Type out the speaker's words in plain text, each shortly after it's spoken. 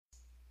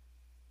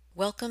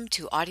Welcome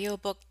to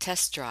Audiobook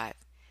Test Drive.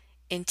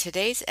 In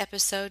today's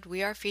episode,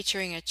 we are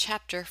featuring a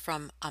chapter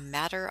from A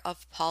Matter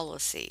of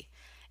Policy,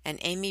 an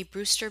Amy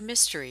Brewster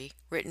mystery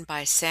written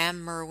by Sam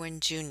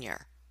Merwin,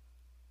 Jr.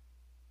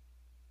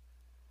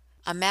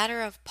 A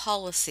Matter of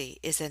Policy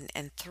is an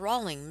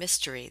enthralling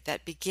mystery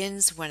that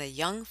begins when a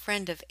young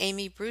friend of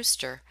Amy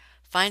Brewster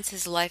finds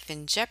his life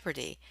in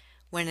jeopardy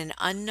when an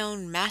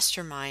unknown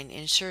mastermind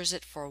insures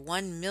it for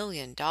 $1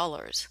 million.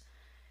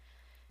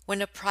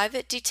 When a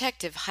private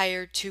detective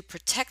hired to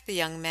protect the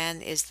young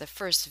man is the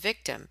first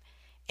victim,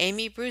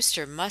 Amy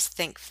Brewster must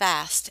think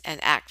fast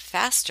and act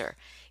faster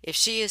if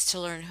she is to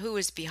learn who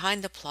is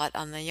behind the plot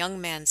on the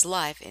young man's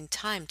life in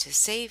time to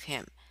save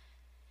him.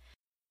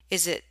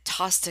 Is it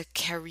Tosta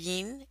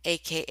Karin,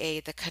 aka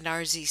the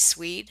Canarsie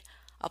Swede,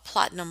 a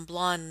platinum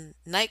blonde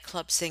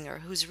nightclub singer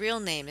whose real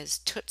name is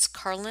Toots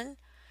Carlin?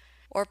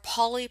 Or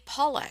Polly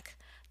Pollack,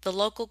 the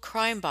local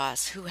crime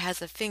boss who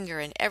has a finger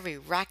in every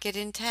racket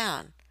in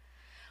town?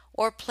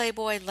 Or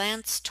Playboy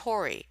Lance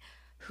Torrey,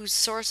 whose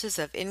sources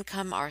of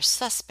income are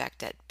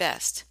suspect at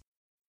best?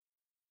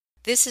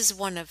 This is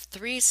one of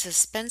 3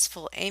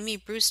 suspenseful Amy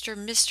Brewster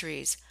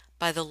mysteries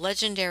by the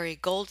legendary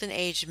Golden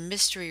Age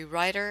mystery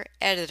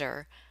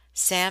writer-editor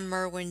Sam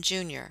Merwin,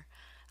 Jr.,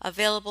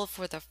 available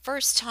for the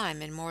first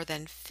time in more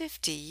than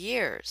 50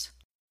 years.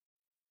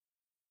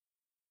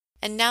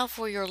 And now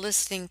for your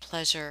listening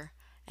pleasure,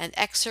 an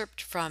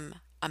excerpt from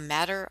A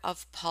Matter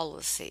of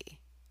Policy.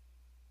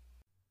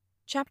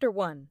 Chapter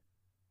 1.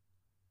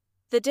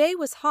 The day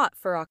was hot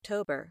for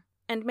October,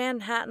 and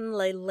Manhattan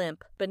lay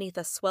limp beneath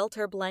a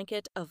swelter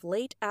blanket of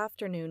late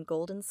afternoon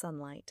golden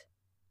sunlight.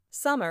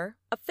 Summer,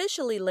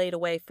 officially laid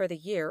away for the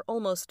year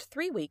almost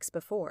 3 weeks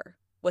before,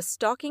 was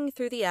stalking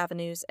through the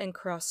avenues and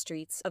cross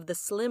streets of the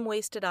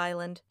slim-waisted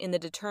island in the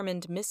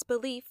determined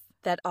misbelief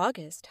that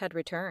August had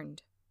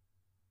returned.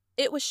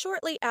 It was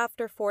shortly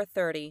after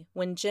 4:30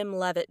 when Jim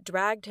Levitt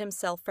dragged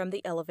himself from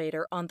the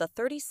elevator on the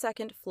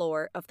 32nd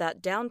floor of that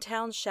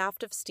downtown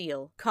shaft of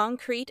steel,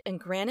 concrete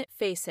and granite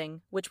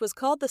facing, which was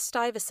called the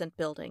Stuyvesant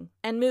Building,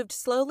 and moved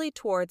slowly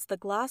towards the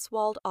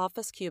glass-walled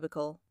office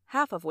cubicle,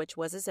 half of which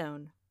was his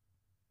own.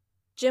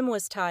 Jim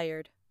was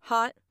tired,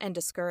 hot, and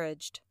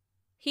discouraged.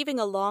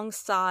 Heaving a long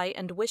sigh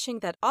and wishing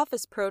that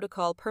office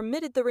protocol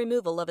permitted the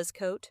removal of his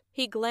coat,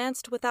 he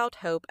glanced without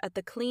hope at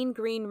the clean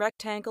green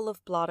rectangle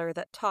of blotter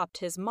that topped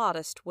his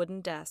modest wooden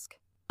desk.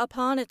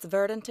 Upon its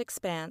verdant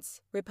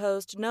expanse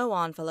reposed no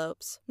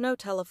envelopes, no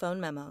telephone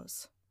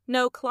memos.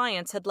 No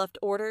clients had left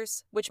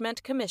orders, which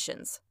meant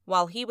commissions,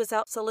 while he was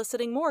out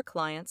soliciting more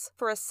clients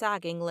for a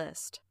sagging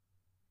list.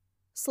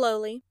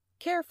 Slowly,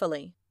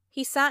 carefully,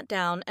 he sat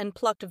down and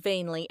plucked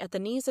vainly at the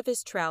knees of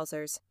his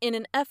trousers in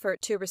an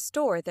effort to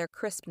restore their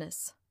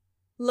crispness.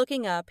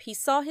 Looking up, he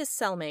saw his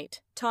cellmate,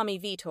 Tommy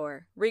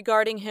Vitor,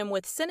 regarding him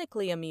with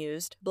cynically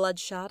amused,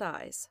 bloodshot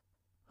eyes.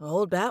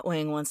 "Old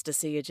Batwing wants to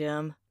see you,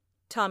 Jim,"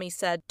 Tommy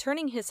said,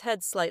 turning his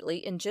head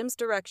slightly in Jim's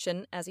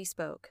direction as he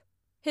spoke.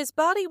 His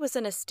body was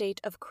in a state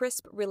of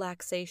crisp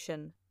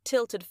relaxation,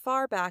 tilted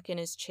far back in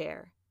his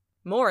chair.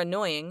 More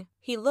annoying,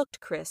 he looked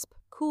crisp,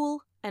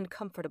 cool, and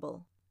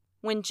comfortable.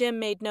 When Jim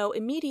made no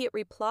immediate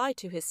reply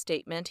to his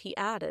statement, he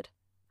added,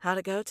 "How'd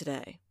it go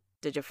today?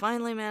 Did you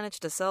finally manage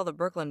to sell the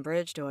Brooklyn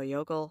Bridge to a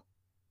yokel?"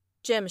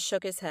 Jim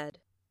shook his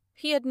head.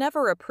 He had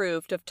never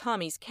approved of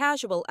Tommy's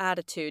casual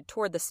attitude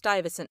toward the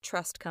Stuyvesant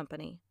Trust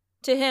Company.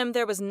 To him,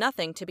 there was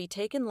nothing to be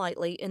taken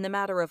lightly in the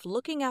matter of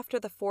looking after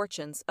the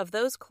fortunes of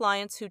those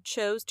clients who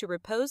chose to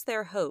repose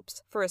their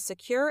hopes for a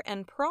secure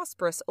and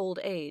prosperous old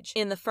age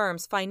in the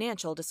firm's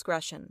financial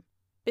discretion.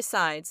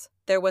 Besides,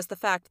 there was the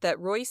fact that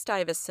Roy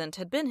Stuyvesant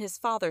had been his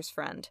father's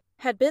friend,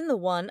 had been the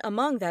one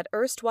among that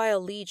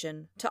erstwhile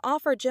legion to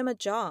offer Jim a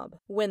job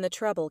when the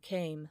trouble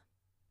came.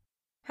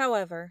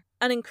 However,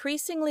 an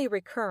increasingly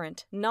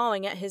recurrent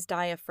gnawing at his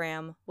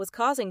diaphragm was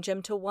causing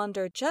Jim to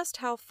wonder just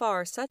how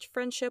far such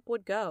friendship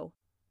would go.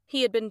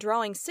 He had been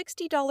drawing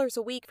 $60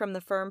 a week from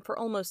the firm for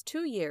almost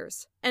 2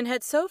 years, and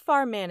had so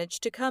far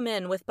managed to come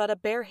in with but a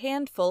bare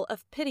handful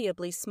of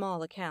pitiably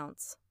small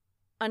accounts.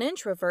 An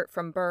introvert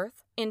from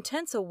birth,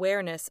 intense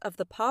awareness of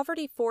the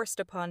poverty forced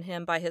upon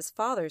him by his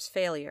father's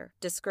failure,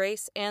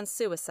 disgrace, and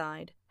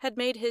suicide had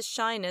made his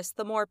shyness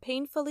the more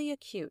painfully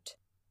acute.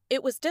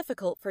 It was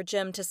difficult for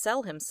Jim to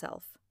sell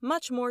himself,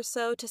 much more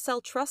so to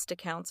sell trust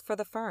accounts for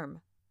the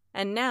firm.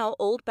 And now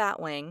old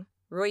Batwing,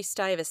 Roy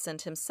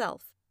Stuyvesant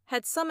himself,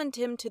 had summoned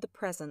him to the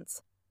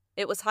presence.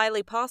 It was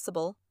highly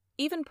possible,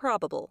 even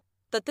probable,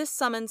 that this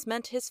summons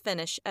meant his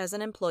finish as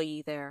an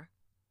employee there,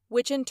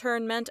 which in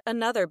turn meant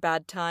another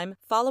bad time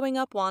following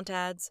up want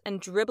ads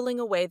and dribbling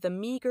away the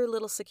meager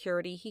little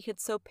security he had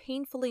so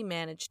painfully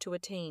managed to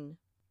attain.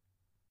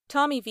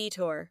 Tommy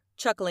Vitor,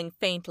 chuckling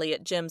faintly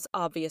at Jim's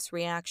obvious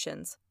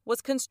reactions,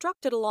 was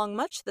constructed along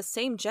much the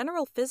same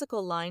general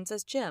physical lines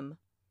as Jim.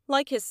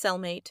 Like his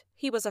cellmate,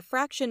 he was a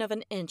fraction of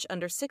an inch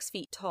under 6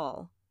 feet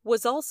tall,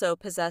 was also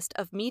possessed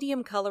of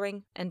medium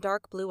coloring and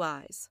dark blue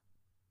eyes.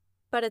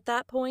 But at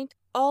that point,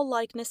 all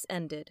likeness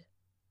ended.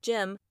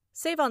 Jim,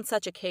 save on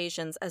such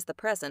occasions as the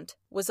present,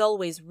 was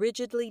always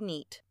rigidly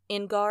neat,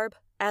 in garb,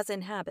 as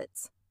in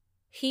habits.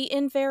 He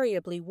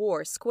invariably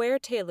wore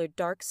square-tailored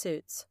dark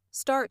suits,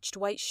 starched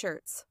white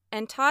shirts,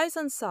 and ties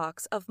and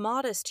socks of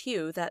modest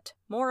hue that,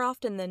 more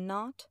often than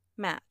not,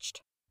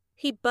 matched.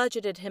 He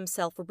budgeted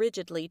himself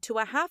rigidly to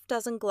a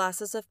half-dozen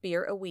glasses of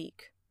beer a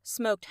week,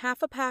 smoked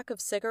half a pack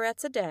of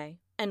cigarettes a day,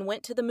 and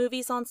went to the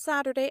movies on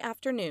Saturday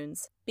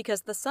afternoons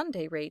because the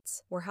Sunday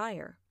rates were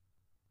higher.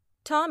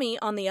 Tommy,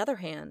 on the other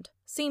hand,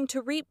 seemed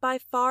to reap by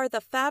far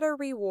the fatter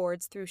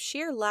rewards through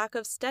sheer lack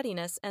of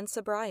steadiness and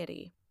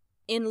sobriety.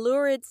 In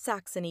lurid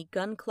Saxony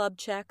gun club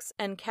checks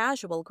and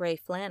casual gray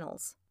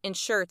flannels, in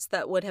shirts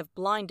that would have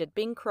blinded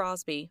Bing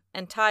Crosby,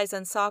 and ties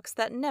and socks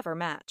that never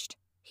matched,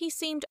 he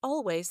seemed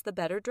always the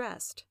better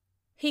dressed.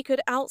 He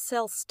could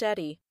outsell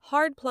steady,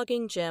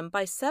 hard-plugging Jim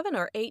by 7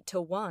 or 8 to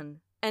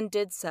 1, and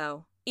did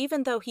so,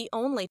 even though he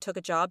only took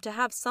a job to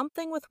have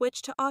something with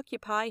which to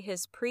occupy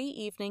his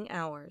pre-evening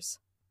hours.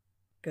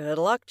 "Good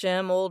luck,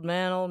 Jim, old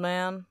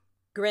man,"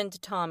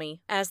 grinned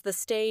Tommy, as the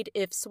staid,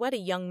 if sweaty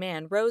young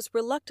man rose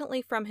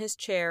reluctantly from his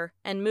chair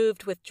and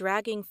moved with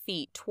dragging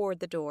feet toward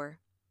the door.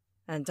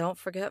 "And don't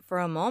forget for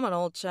a moment,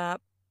 old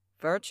chap,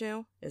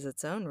 virtue is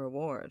its own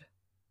reward."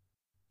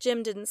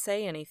 Jim didn't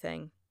say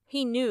anything.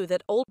 He knew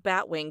that old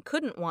Batwing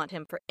couldn't want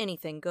him for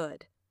anything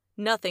good.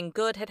 Nothing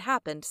good had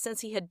happened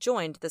since he had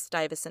joined the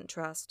Stuyvesant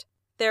Trust.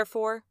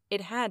 Therefore, it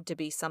had to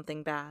be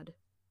something bad.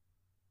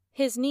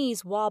 His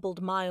knees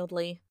wobbled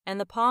mildly, and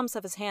the palms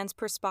of his hands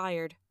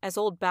perspired as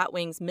old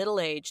Batwing's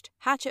middle-aged,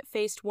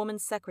 hatchet-faced woman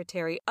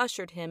secretary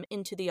ushered him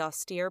into the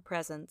austere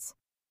presence.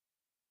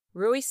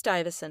 Rui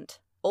Stuyvesant,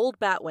 old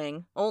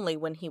Batwing, only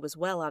when he was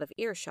well out of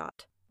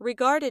earshot,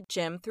 regarded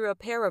Jim through a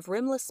pair of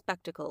rimless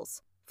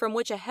spectacles, from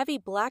which a heavy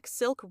black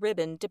silk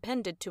ribbon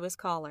depended to his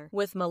collar,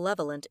 with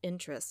malevolent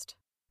interest.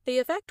 The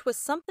effect was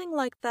something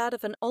like that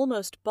of an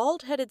almost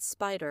bald-headed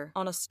spider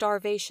on a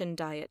starvation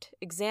diet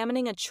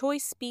examining a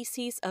choice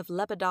species of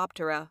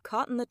Lepidoptera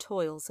caught in the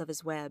toils of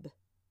his web.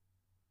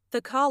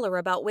 The collar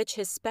about which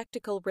his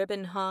spectacle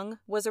ribbon hung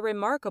was a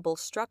remarkable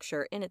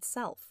structure in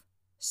itself.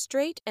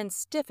 Straight and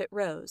stiff it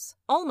rose,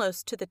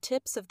 almost to the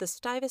tips of the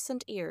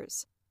Stuyvesant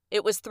ears.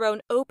 It was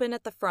thrown open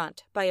at the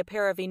front by a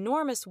pair of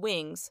enormous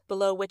wings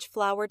below which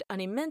flowered an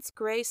immense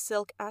gray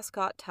silk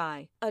ascot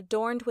tie,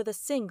 adorned with a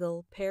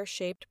single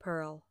pear-shaped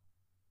pearl.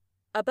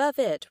 Above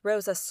it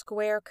rose a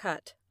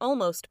square-cut,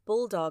 almost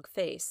bulldog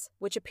face,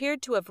 which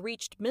appeared to have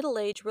reached middle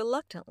age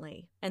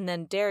reluctantly, and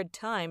then dared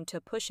time to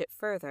push it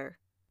further.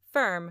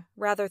 Firm,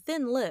 rather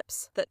thin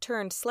lips that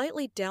turned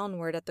slightly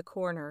downward at the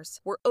corners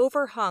were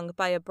overhung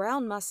by a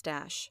brown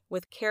mustache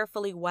with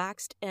carefully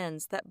waxed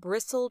ends that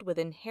bristled with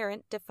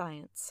inherent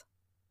defiance.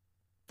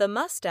 The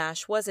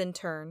mustache was in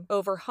turn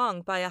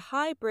overhung by a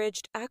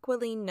high-bridged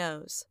aquiline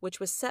nose, which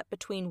was set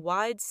between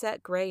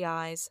wide-set gray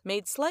eyes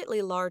made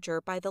slightly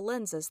larger by the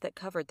lenses that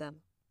covered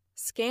them.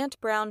 Scant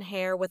brown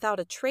hair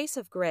without a trace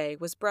of gray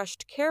was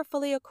brushed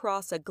carefully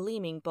across a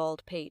gleaming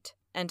bald pate,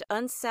 and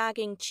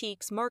unsagging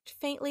cheeks marked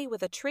faintly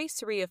with a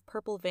tracery of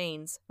purple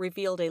veins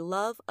revealed a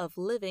love of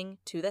living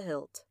to the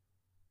hilt.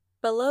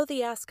 Below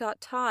the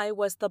ascot tie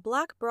was the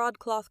black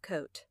broadcloth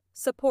coat,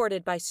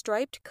 supported by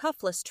striped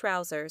cuffless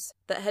trousers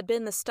that had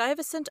been the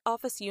Stuyvesant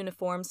office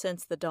uniform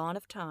since the dawn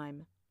of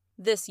time.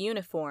 This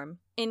uniform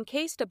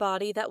encased a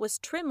body that was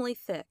trimly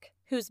thick,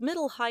 whose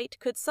middle height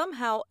could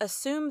somehow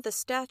assume the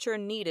stature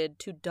needed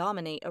to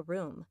dominate a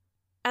room.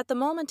 At the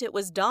moment it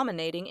was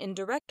dominating in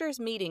director's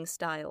meeting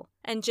style,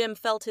 and Jim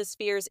felt his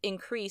fears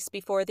increase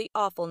before the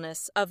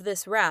awfulness of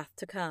this wrath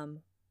to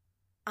come.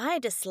 "I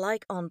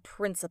dislike on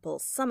principle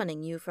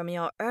summoning you from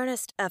your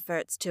earnest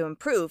efforts to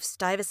improve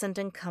Stuyvesant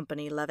and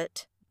Company,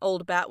 Levitt,"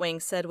 old Batwing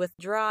said with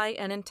dry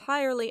and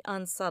entirely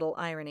unsubtle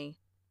irony.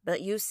 "But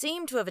you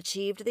seem to have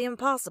achieved the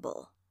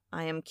impossible.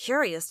 I am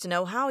curious to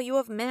know how you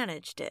have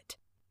managed it.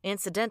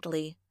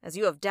 Incidentally, as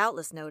you have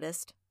doubtless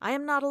noticed, I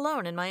am not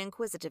alone in my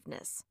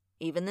inquisitiveness.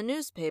 Even the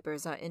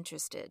newspapers are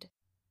interested."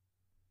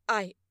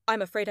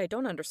 I'm afraid I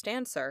don't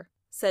understand, sir,"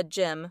 said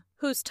Jim,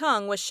 whose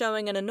tongue was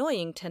showing an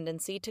annoying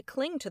tendency to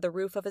cling to the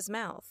roof of his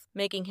mouth,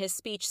 making his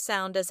speech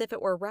sound as if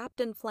it were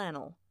wrapped in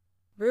flannel.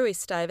 Rui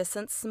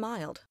Stuyvesant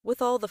smiled,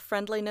 with all the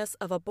friendliness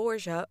of a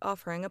Borgia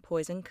offering a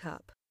poison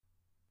cup.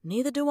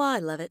 "Neither do I,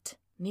 Levitt,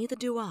 neither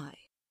do I,"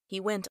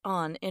 he went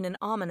on in an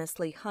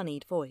ominously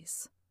honeyed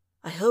voice.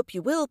 "I hope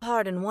you will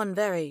pardon one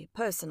very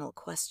personal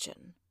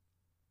question."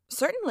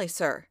 "Certainly,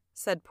 sir,"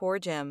 said poor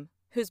Jim,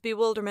 whose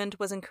bewilderment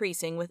was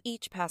increasing with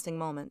each passing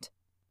moment.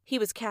 He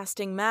was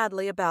casting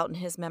madly about in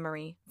his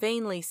memory,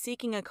 vainly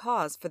seeking a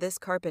cause for this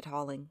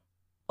carpet-hauling.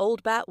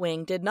 Old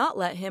Batwing did not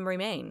let him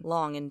remain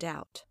long in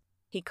doubt.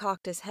 He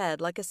cocked his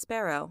head like a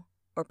sparrow,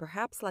 or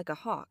perhaps like a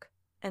hawk,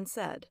 and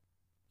said,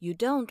 "You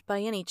don't, by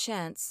any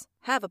chance,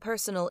 have a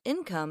personal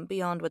income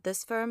beyond what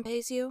this firm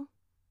pays you?"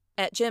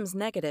 At Jim's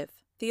negative,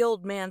 the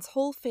old man's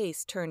whole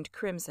face turned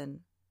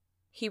crimson.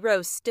 He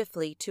rose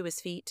stiffly to his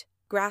feet,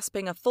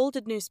 grasping a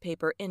folded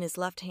newspaper in his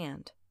left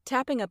hand.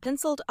 Tapping a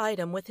penciled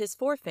item with his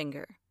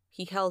forefinger,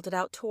 he held it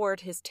out toward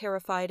his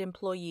terrified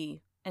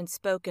employee and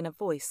spoke in a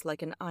voice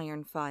like an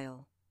iron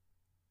file.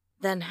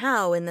 "Then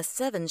how in the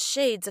 7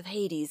 shades of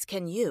Hades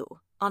can you,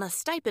 On a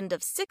stipend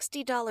of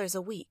 $60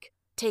 a week,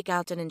 take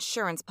out an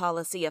insurance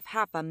policy of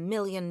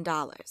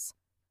 $500,000.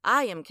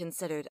 I am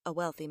considered a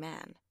wealthy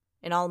man.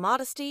 In all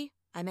modesty,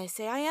 I may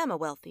say I am a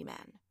wealthy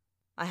man.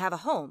 I have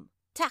a home,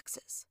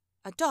 taxes,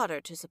 a daughter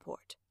to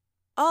support.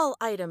 All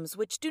items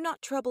which do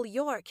not trouble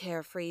your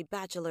carefree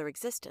bachelor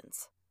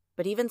existence.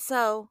 But even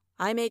so,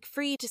 I make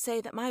free to say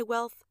that my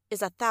wealth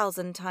is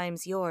 1,000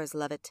 times yours,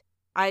 Levitt.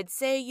 I'd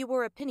say you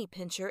were a penny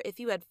pincher if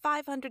you had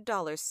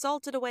 $500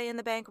 salted away in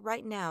the bank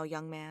right now,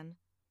 young man.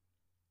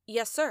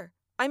 Yes, sir.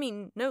 I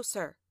mean, no,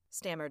 sir,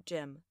 stammered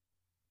Jim.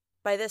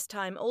 By this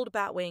time, old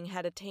Batwing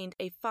had attained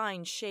a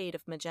fine shade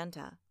of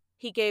magenta.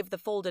 He gave the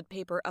folded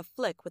paper a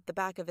flick with the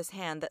back of his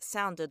hand that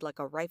sounded like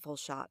a rifle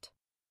shot.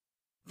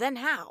 Then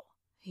how?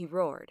 He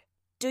roared.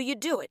 Do you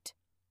do it?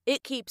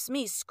 It keeps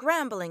me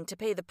scrambling to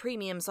pay the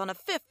premiums on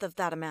 1/5 of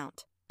that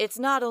amount. It's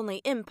not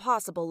only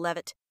impossible,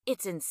 Levitt,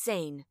 it's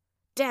insane.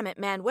 Damn it,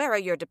 man, where are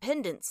your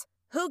dependents?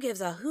 Who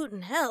gives a hoot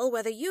in hell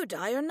whether you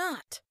die or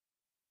not?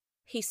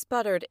 He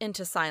sputtered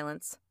into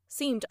silence,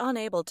 seemed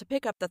unable to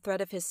pick up the thread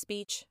of his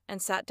speech,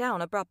 and sat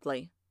down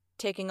abruptly.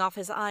 Taking off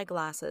his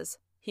eyeglasses,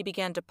 he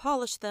began to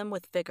polish them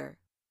with vigor.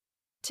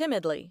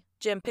 Timidly,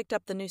 Jim picked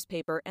up the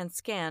newspaper and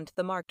scanned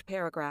the marked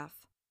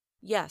paragraph.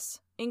 Yes,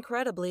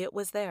 incredibly it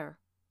was there.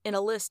 In a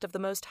list of the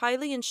most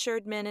highly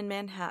insured men in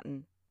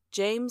Manhattan,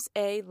 James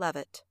A.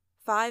 Levitt,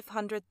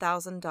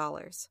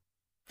 $500,000.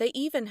 They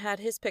even had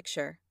his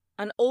picture,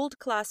 an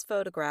old-class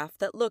photograph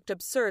that looked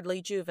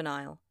absurdly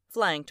juvenile,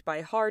 flanked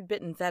by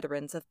hard-bitten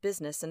veterans of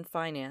business and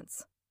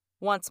finance.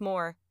 Once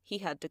more, he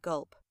had to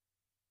gulp.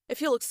 If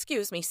you'll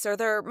excuse me, sir,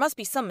 there must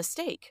be some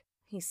mistake,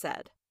 he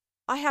said.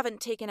 I haven't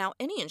taken out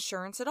any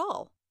insurance at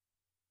all.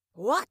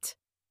 What?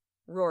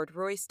 Roared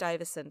Roy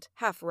Stuyvesant,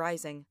 half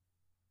rising.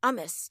 A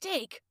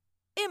mistake?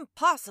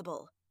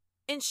 Impossible!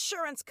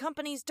 Insurance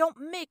companies don't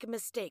make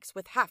mistakes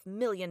with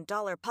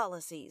 $500,000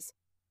 policies.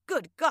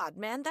 Good God,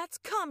 man, that's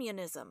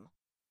communism.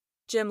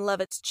 Jim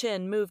Levitt's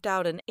chin moved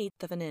out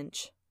 1/8 of an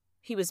inch.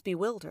 He was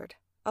bewildered,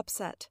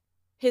 upset.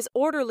 His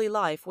orderly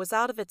life was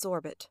out of its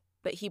orbit,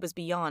 but he was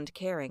beyond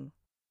caring.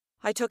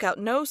 I took out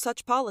no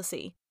such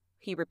policy,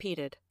 he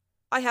repeated.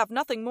 I have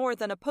nothing more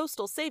than a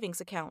postal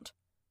savings account.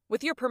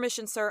 With your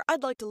permission, sir,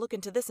 I'd like to look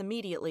into this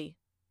immediately.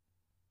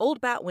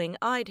 Old Batwing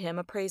eyed him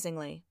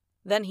appraisingly.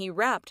 Then he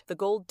rapped the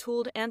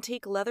gold-tooled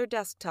antique leather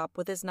desktop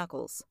with his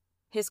knuckles.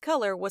 His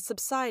color was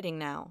subsiding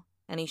now,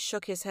 and he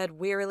shook his head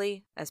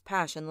wearily as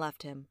passion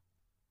left him.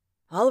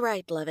 All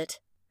right, Levitt,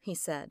 he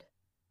said.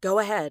 Go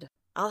ahead.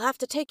 I'll have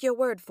to take your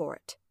word for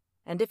it.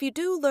 And if you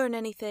do learn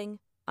anything,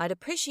 I'd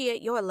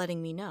appreciate your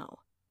letting me know.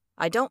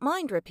 I don't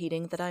mind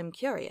repeating that I'm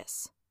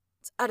curious.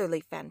 It's utterly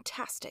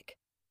fantastic.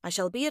 I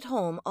shall be at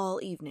home all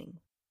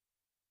evening.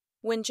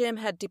 When Jim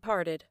had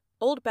departed,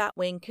 old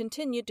Batwing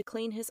continued to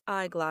clean his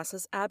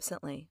eyeglasses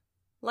absently.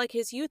 Like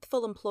his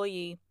youthful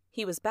employee,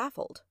 he was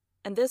baffled,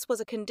 and this was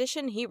a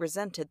condition he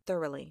resented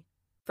thoroughly.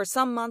 For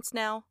some months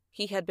now,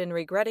 he had been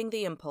regretting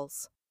the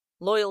impulse.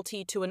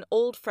 Loyalty to an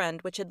old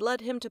friend which had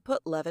led him to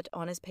put Levitt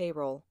on his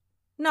payroll.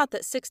 Not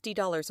that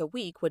 $60 a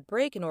week would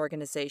break an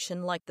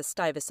organization like the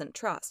Stuyvesant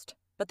Trust,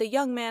 but the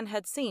young man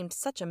had seemed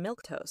such a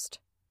milquetoast.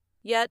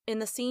 Yet, in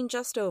the scene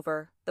just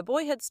over, the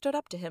boy had stood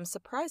up to him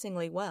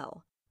surprisingly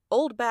well.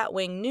 Old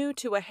Batwing knew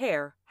to a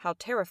hair how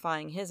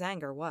terrifying his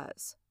anger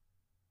was.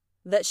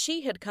 That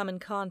she had come in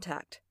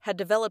contact had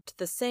developed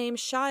the same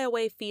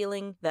shy-away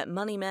feeling that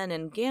money men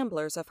and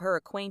gamblers of her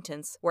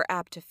acquaintance were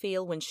apt to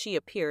feel when she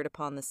appeared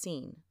upon the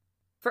scene.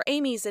 For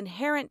Amy's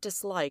inherent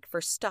dislike for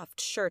stuffed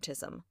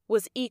shirtism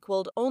was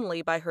equaled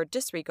only by her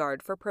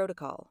disregard for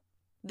protocol.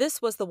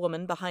 This was the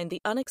woman behind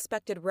the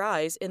unexpected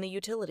rise in the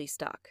utility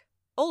stock.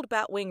 Old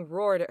Batwing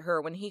roared at her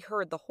when he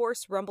heard the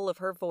hoarse rumble of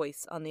her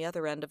voice on the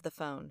other end of the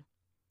phone.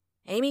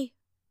 Amy,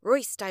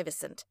 Roy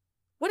Stuyvesant,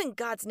 what in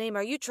God's name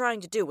are you trying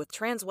to do with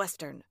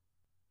Transwestern?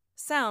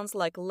 Sounds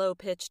like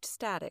low-pitched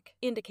static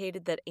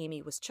indicated that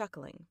Amy was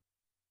chuckling.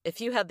 If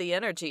you had the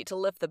energy to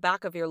lift the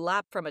back of your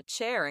lap from a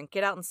chair and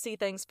get out and see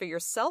things for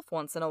yourself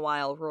once in a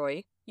while,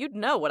 Roy, you'd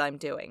know what I'm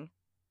doing.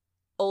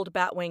 Old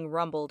Batwing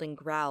rumbled and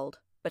growled,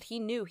 but he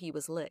knew he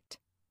was licked.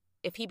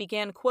 If he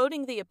began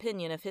quoting the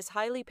opinion of his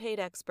highly paid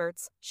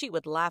experts, she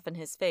would laugh in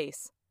his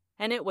face,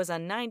 and it was a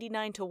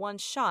 99-to-1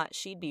 shot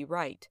she'd be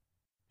right.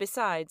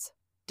 Besides,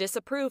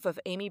 disapprove of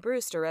Amy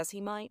Brewster as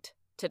he might,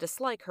 to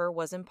dislike her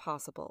was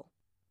impossible.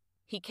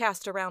 He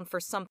cast around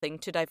for something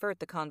to divert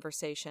the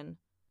conversation.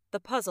 The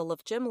puzzle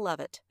of Jim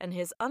Levitt and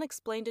his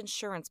unexplained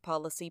insurance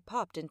policy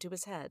popped into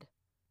his head.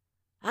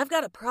 I've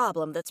got a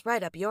problem that's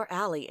right up your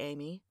alley,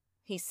 Amy,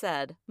 he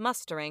said,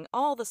 mustering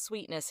all the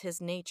sweetness his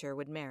nature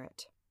would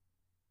merit.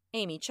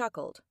 Amy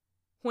chuckled.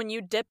 When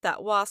you dip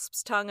that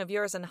wasp's tongue of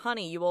yours in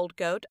honey, you old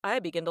goat, I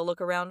begin to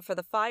look around for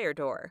the fire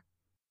door.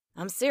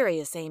 I'm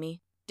serious,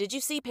 Amy. Did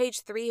you see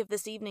page 3 of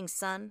this evening's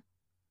Sun?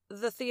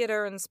 The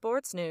theater and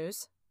sports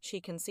news,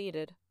 she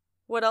conceded.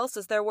 What else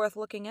is there worth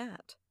looking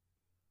at?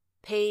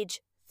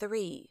 Page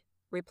 3,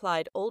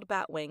 replied old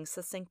Batwing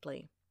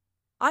succinctly.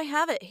 I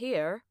have it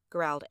here,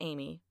 growled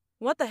Amy.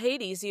 What the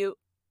Hades you...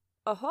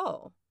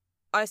 Oh-ho.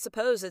 I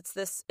suppose it's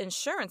this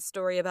insurance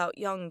story about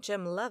young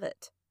Jim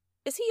Levitt.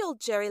 Is he old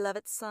Jerry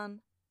Levitt's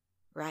son?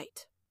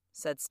 Right,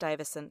 said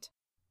Stuyvesant.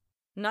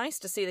 Nice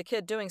to see the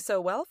kid doing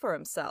so well for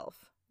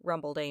himself,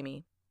 rumbled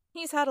Amy.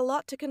 He's had a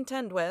lot to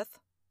contend with.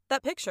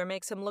 That picture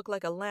makes him look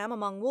like a lamb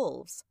among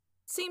wolves.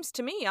 Seems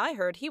to me I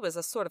heard he was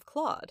a sort of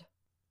clod.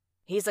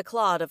 He's a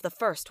clod of the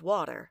first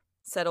water,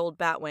 said old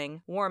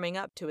Batwing, warming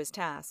up to his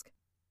task.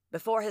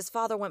 Before his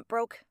father went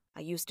broke, I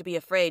used to be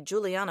afraid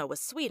Juliana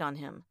was sweet on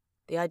him.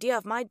 The idea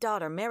of my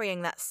daughter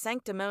marrying that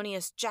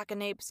sanctimonious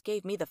jackanapes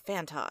gave me the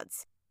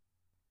fantods.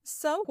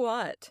 So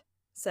what?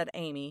 Said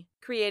Amy,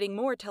 creating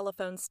more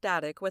telephone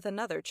static with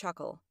another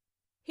chuckle.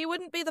 He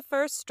wouldn't be the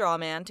first straw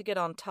man to get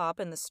on top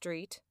in the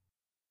street.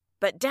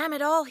 But damn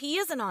it all, he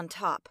isn't on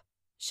top,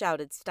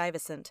 shouted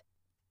Stuyvesant.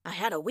 I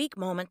had a weak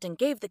moment and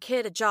gave the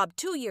kid a job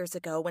 2 years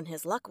ago when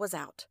his luck was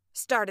out.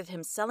 Started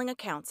him selling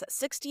accounts at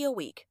 $60 a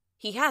week.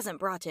 He hasn't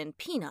brought in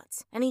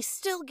peanuts, and he's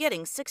still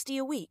getting $60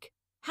 a week.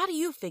 How do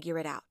you figure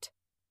it out?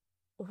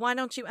 Why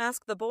don't you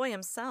ask the boy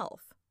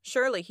himself?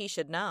 Surely he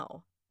should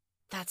know.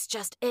 That's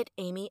just it,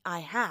 Amy, I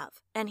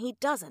have, and he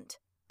doesn't.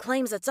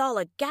 Claims it's all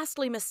a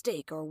ghastly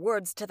mistake or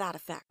words to that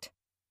effect.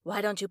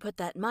 Why don't you put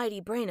that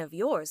mighty brain of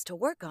yours to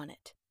work on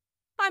it?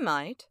 I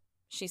might,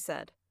 she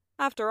said.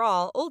 After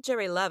all, old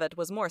Jerry Levitt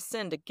was more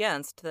sinned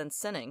against than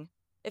sinning.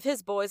 If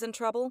his boy's in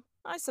trouble,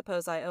 I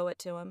suppose I owe it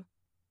to him.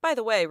 By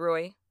the way,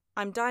 Roy,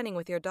 I'm dining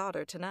with your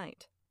daughter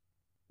tonight.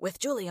 With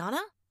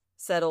Juliana?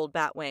 Said old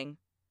Batwing.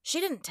 She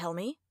didn't tell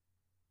me.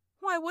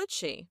 Why would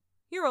she?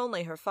 You're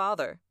only her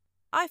father.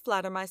 I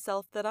flatter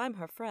myself that I'm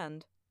her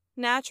friend.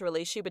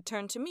 Naturally, she would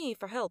turn to me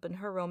for help in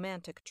her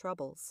romantic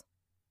troubles.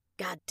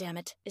 God damn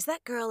it, is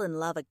that girl in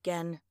love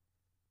again?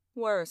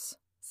 Worse,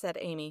 said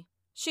Amy.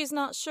 She's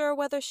not sure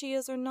whether she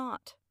is or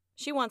not.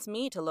 She wants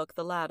me to look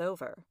the lad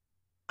over.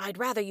 I'd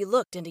rather you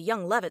looked into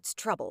young Levitt's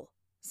trouble,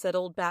 said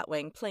old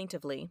Batwing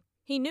plaintively.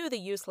 He knew the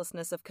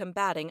uselessness of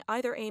combating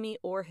either Amy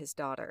or his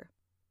daughter.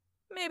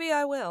 Maybe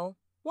I will,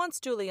 once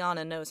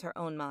Juliana knows her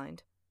own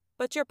mind.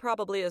 But you're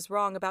probably as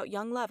wrong about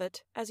young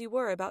Levitt as you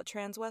were about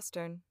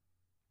Transwestern.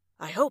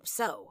 I hope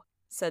so,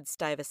 said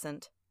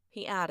Stuyvesant.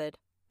 He added,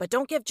 but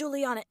don't give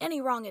Juliana any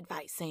wrong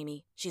advice,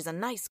 Amy. She's a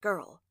nice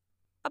girl.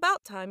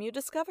 About time you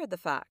discovered the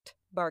fact,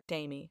 barked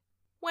Amy.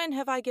 When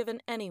have I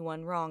given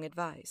anyone wrong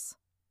advice?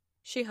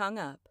 She hung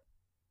up.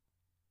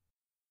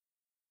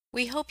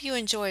 We hope you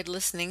enjoyed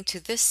listening to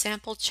this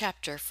sample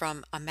chapter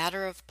from A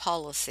Matter of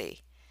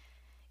Policy.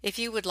 If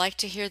you would like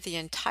to hear the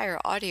entire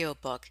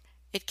audiobook,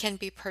 it can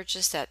be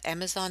purchased at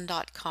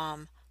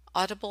Amazon.com,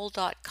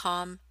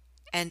 Audible.com,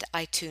 and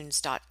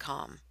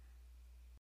iTunes.com.